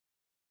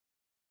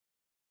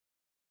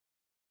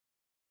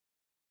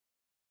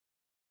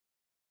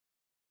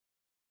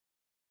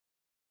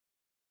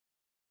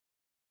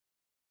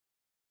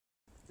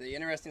The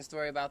interesting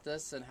story about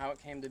this and how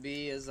it came to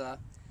be is it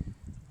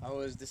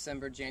was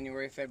December,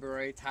 January,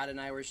 February. Todd and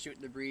I were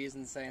shooting the breeze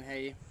and saying,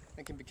 hey,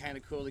 it can be kind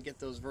of cool to get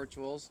those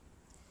virtuals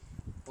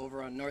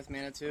over on North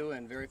Manitou,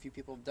 and very few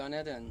people have done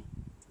it, and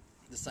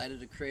decided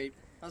to create,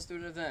 let's do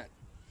an event.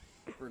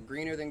 We're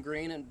greener than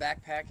green and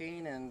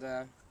backpacking, and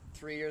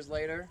 3 years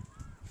later,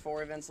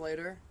 4 events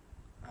later,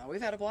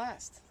 we've had a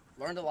blast.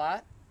 Learned a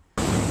lot.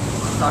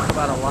 Let's talk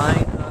about a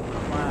line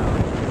of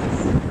clouds.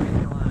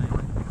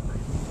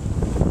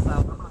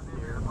 South of us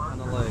here on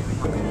the lake.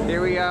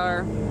 Here we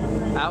are,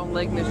 out in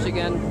Lake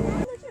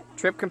Michigan.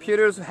 Trip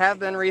computers have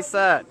been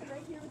reset.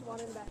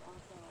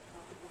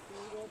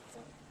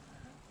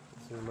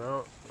 Zoom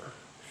out.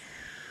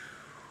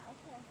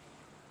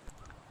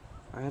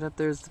 Right up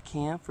there's the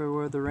camp for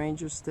where the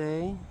rangers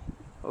stay.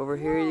 Over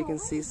here you can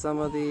see some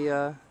of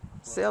the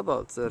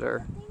sailboats that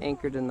are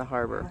anchored in the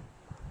harbor.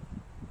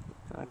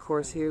 And of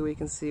course here we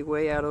can see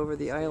way out over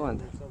the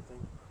island.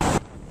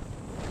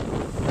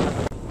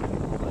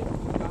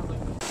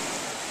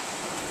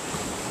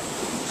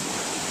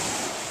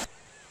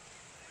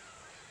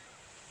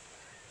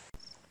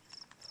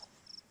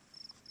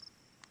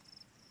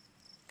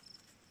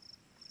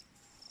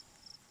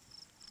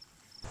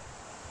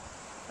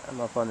 I'm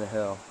up on the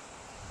hill,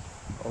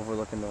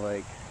 overlooking the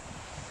lake.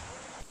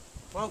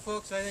 Well,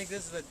 folks, I think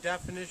this is the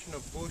definition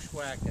of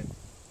bushwhacking.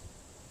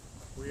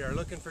 We are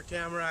looking for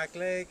Tamarack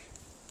Lake.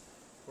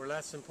 We're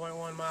less than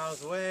 0.1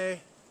 miles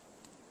away,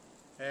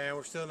 and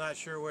we're still not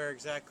sure where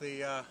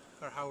exactly or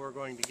how we're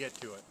going to get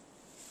to it.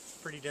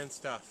 Pretty dense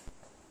stuff.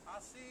 I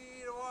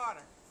see the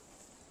water.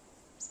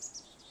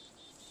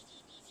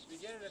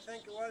 Beginning to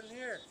think it wasn't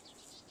here.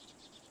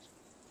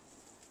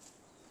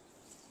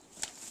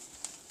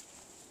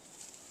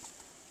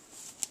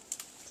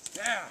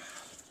 Yeah.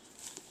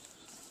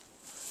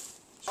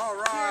 All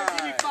right.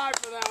 Give me 5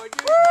 for that one. Give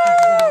me 5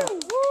 for that one.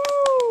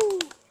 Woo!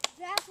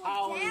 That's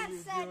what Dad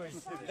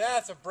said.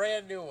 That's a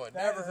brand new one.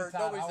 Never heard.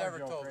 Nobody's ever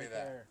told me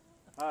that.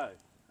 Hi,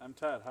 I'm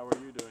Ted. How are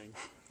you doing?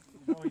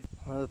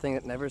 One of the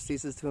things that never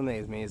ceases to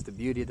amaze me is the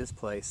beauty of this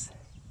place.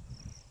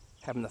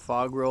 Having the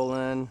fog roll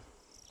in,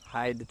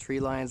 hide the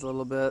tree lines a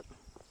little bit.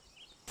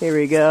 Here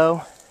we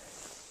go.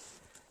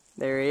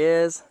 There he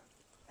is.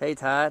 Hey,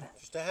 Todd.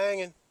 Just a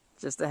hanging.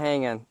 Just a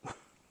hanging.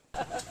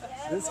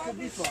 This could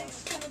be fun.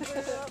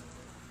 Yeah,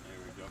 we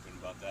were joking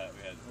about that. We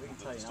had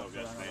the stove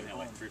yesterday and had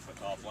like 3 foot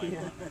tall flame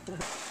on it.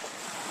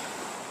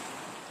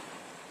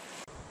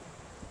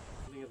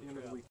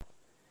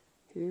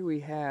 Here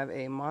we have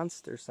a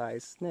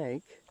monster-sized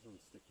snake.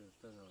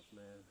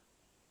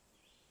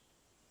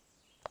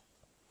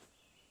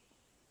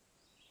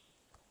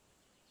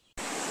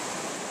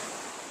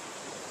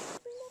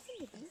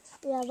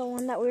 Yeah, the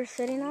one that we were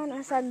sitting on.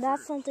 I said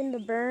that's something to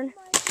burn.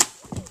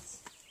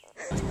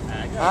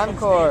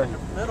 Encore. In the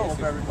middle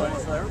of everybody,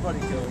 so everybody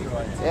can enjoy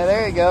it. Yeah,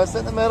 there you go. Sit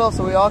in the middle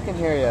so we all can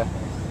hear you.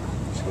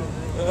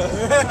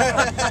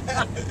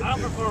 I'll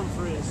perform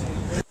freeze.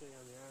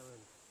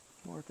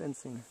 More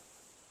fencing.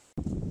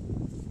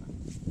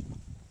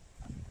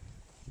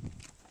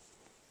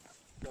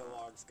 The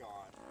log's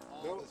gone.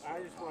 Nope,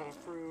 I just want to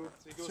prove.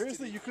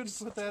 Seriously, you couldn't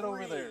put that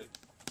over there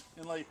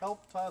and like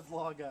help Todd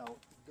log out.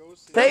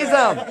 Tase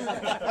him!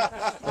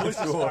 That's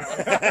cool.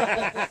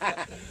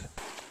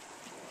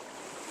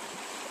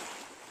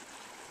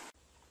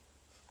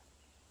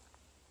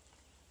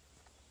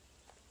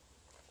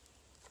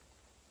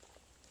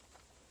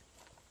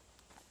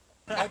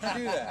 How'd you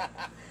do that?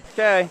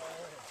 Okay.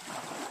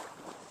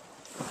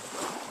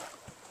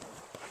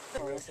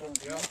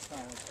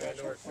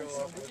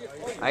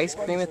 Ice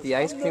cream at the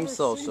Ice Cream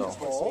Social.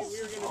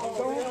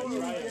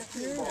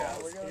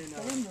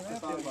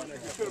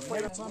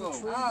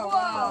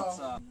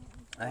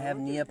 I have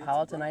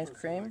Neapolitan ice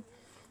cream.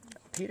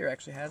 Peter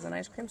actually has an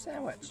ice cream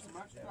sandwich.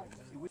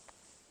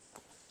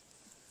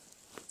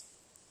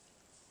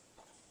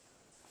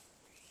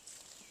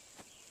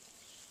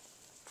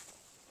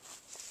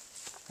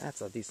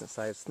 That's a decent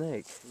sized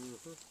snake.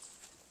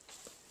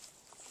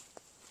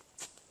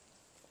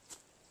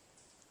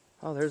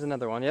 Oh, there's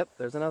another one. Yep,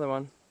 there's another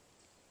one.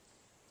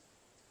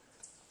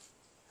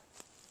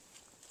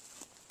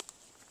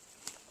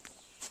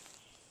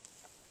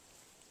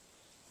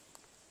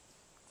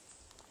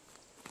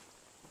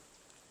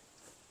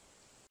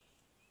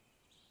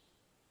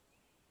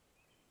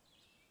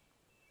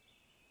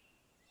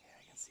 Yeah,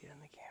 I can see it in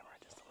the camera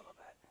just a little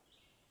bit.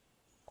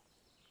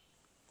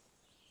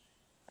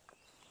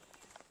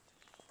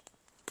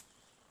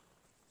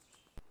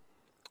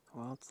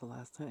 Well, it's the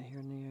last night here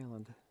in the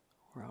island.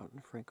 We're out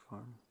in Frank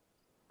Farm.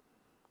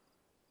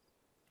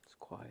 It's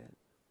quiet,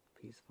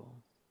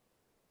 peaceful,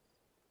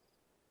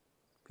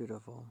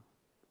 beautiful.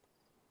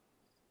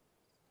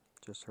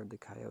 Just heard the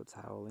coyotes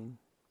howling.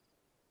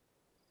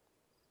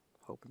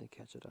 Hoping to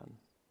catch it on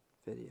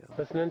video.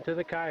 Listening to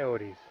the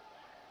coyotes.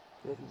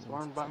 Getting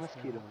swarmed by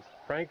mosquitoes.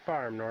 Frank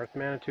Farm, North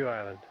Manitou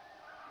Island.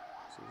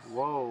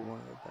 Whoa. One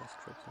of the best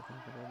trips I think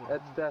I've ever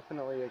That's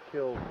definitely a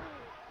kill.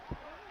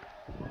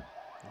 had.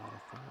 A lot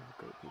of fun, a lot of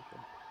great people.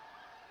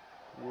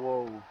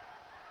 Whoa.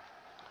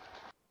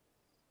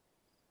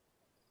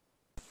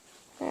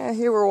 And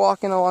here we're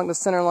walking along the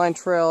Centerline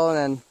Trail,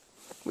 and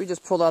we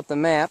just pulled out the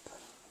map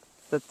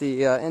that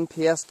the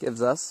NPS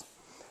gives us.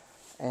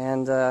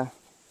 And I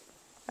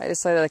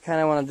decided I kind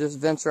of want to just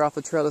venture off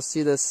the trail to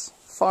see this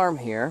farm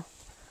here.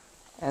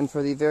 And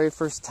for the very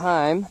first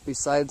time,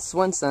 besides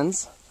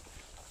Swenson's,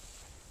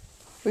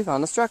 we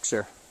found a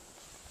structure.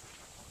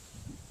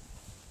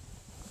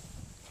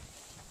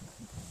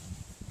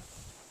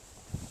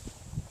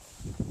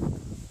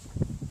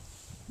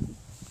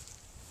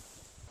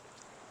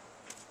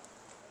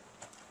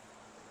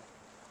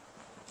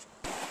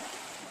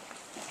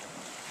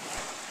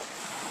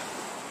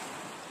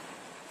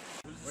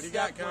 What do you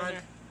got, Con?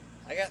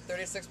 I got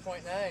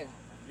 36.9.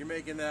 You're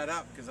making that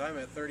up because I'm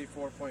at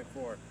 34.4.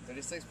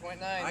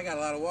 36.9. I got a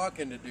lot of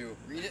walking to do.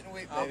 Read it and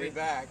weep, I'll baby. be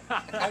back.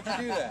 How'd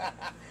you do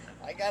that?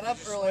 I got up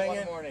Did you early swing one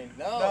it? morning.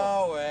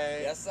 No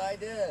way. Yes, I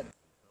did.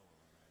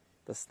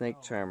 The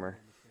snake charmer.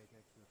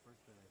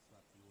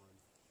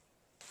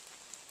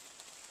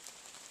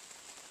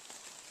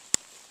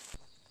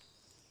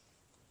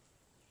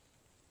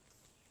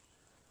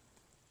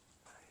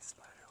 Nice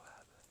spider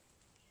web.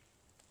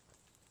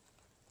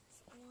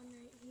 One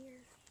right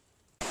here.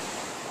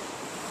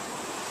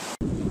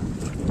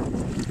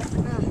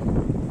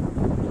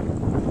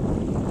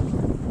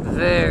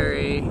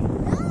 Very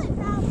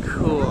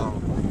cool.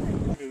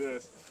 Look at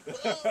this.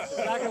 It's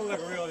not going to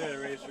look real to the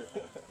eraser.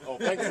 Oh,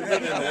 thanks for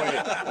getting in the way.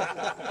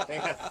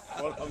 Hang on.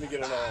 Well, let me get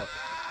it on.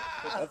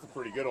 That's a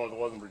pretty good one if it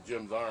wasn't for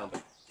Jim's arm.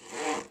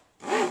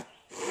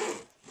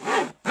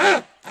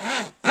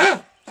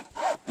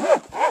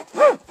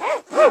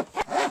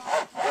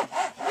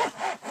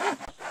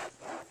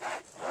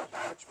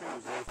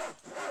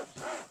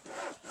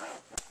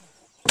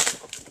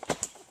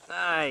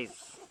 Nice.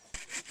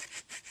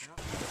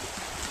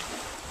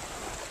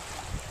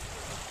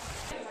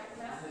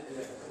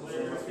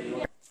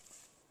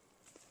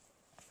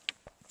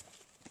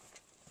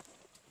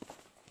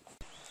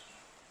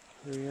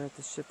 Here we are at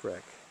the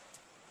shipwreck.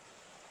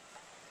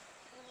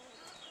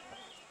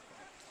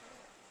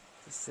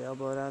 The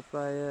sailboat out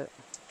by it.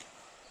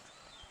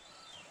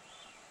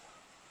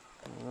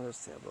 And another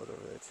sailboat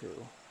over there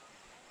too.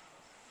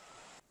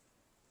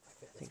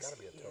 It's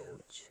gotta be a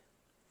toad.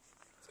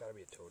 It's gotta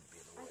be a toad to be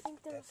in the I wood.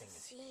 think there That was thing a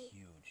is snake.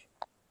 huge.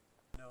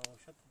 No,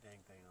 shut the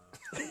dang thing off.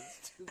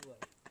 It's too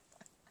late.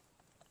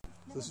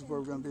 This is where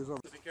we're going to do.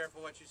 Be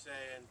careful what you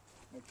say and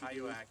how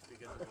you act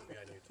because it will be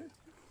on YouTube.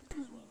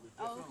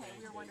 Oh, okay.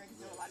 We were wondering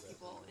because there were a lot of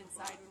people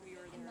inside when we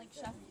were there. Like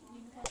chef.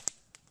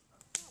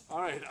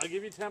 All right, I'll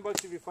give you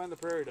 $10 if you find the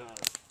prairie dog.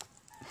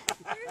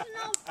 There's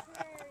no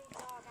prairie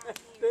dog on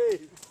here.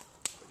 Dave.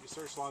 If you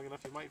search long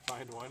enough, you might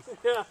find one.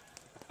 Yeah.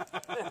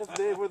 That's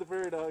Dave where the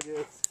prairie dog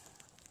is.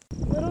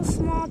 Little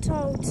small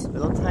toads.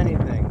 Little tiny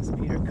things.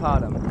 Peter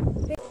caught them.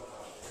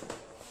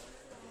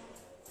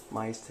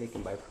 Mice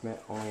taken by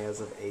permit only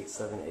as of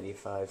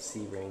 8/7/85.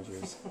 Sea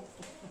Rangers.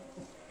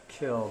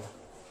 Killed.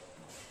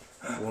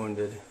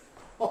 Wounded.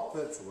 Oh,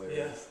 that's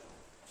hilarious.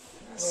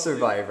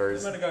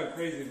 Survivors. Might have gone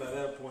crazy by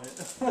that point.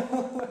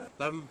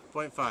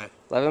 11.5.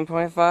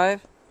 11.5?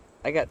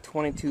 I got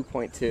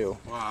 22.2.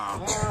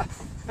 Wow.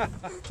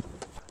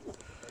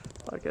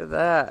 Look at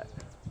that.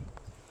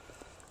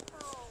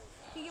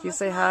 Can you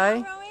say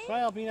hi?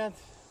 Smile, Peanut.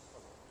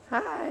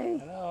 Hi.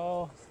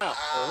 Hello.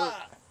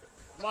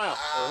 Smile.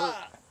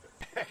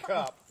 Back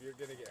up. You're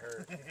gonna get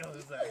hurt. You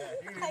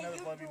need another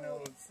bloody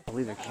nose. I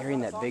believe they're carrying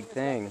that big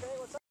thing.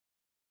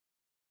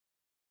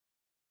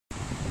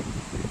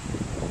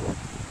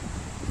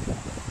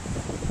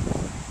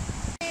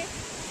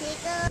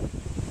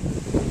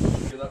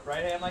 Your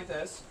right hand like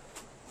this.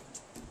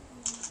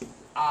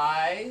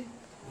 I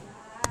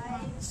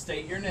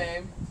state your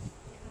name.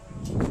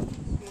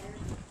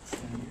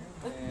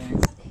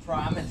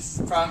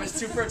 Promise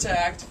to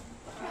protect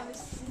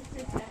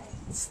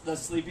the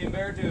Sleeping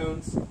Bear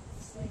Dunes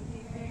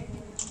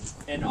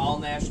and all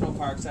national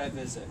parks I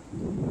visit.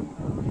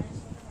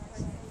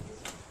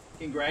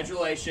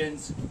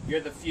 Congratulations,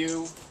 you're the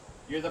few,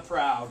 you're the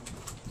proud,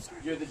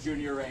 you're the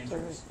Junior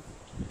Rangers.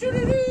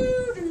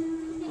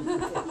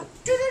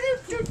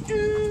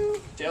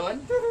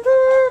 Dylan?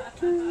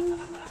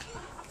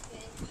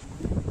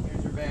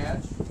 Here's your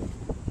badge.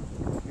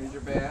 Here's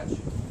your badge.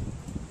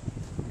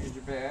 Here's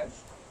your badge.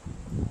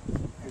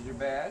 Here's your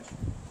badge.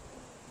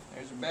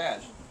 There's your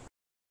badge.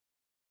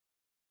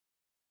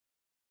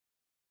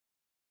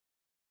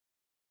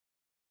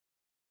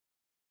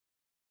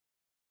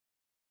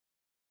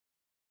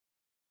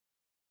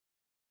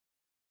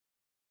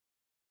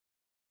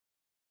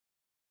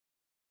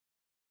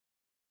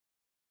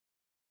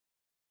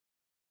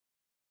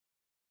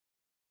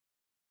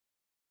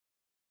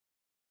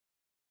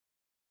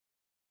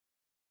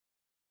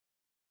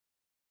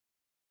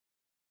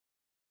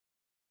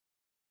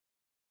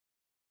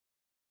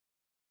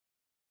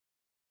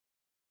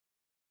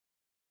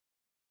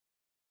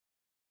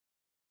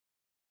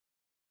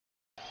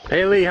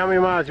 Hey Lee, how many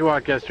miles you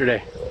walked yesterday?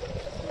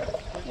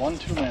 One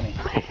too many.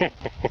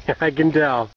 I can tell.